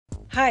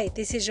Hi,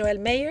 this is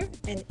Joelle Meyer,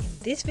 and in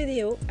this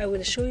video I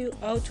will show you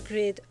how to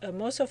create a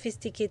more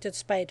sophisticated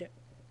spider.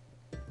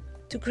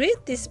 To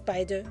create this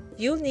spider,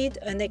 you'll need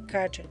an egg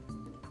carton.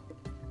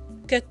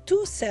 Cut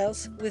 2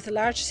 cells with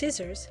large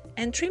scissors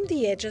and trim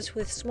the edges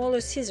with smaller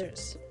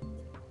scissors.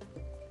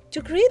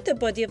 To create the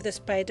body of the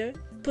spider,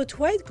 put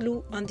white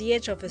glue on the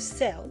edge of a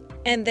cell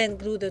and then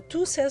glue the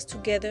 2 cells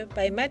together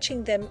by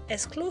matching them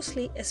as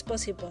closely as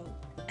possible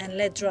and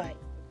let dry.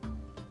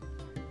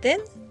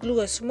 Then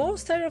glue a small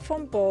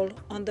styrofoam ball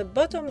on the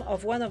bottom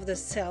of one of the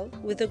cells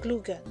with a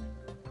glue gun.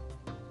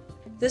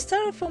 The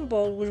styrofoam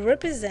ball will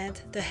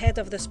represent the head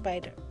of the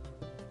spider.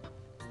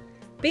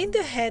 Paint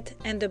the head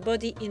and the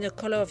body in a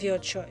color of your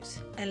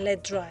choice and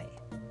let dry.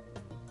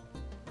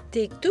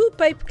 Take 2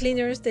 pipe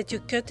cleaners that you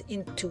cut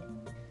in 2.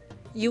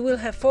 You will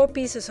have 4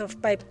 pieces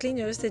of pipe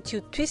cleaners that you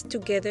twist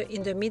together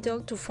in the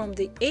middle to form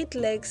the 8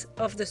 legs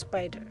of the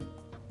spider.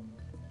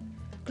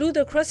 Glue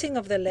the crossing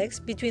of the legs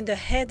between the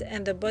head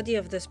and the body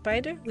of the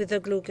spider with a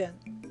glue gun.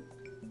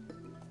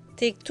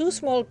 Take 2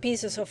 small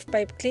pieces of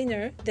pipe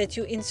cleaner that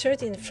you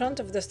insert in front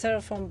of the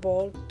styrofoam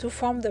ball to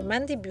form the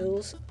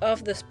mandibules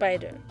of the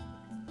spider.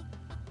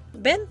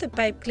 Bend the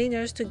pipe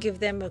cleaners to give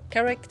them a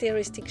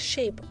characteristic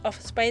shape of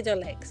spider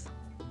legs.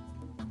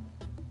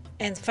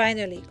 And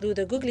finally, glue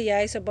the googly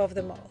eyes above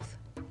the mouth.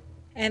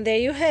 And there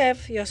you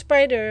have your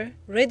spider,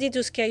 ready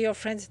to scare your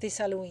friends this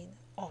Halloween,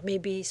 or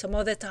maybe some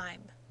other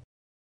time.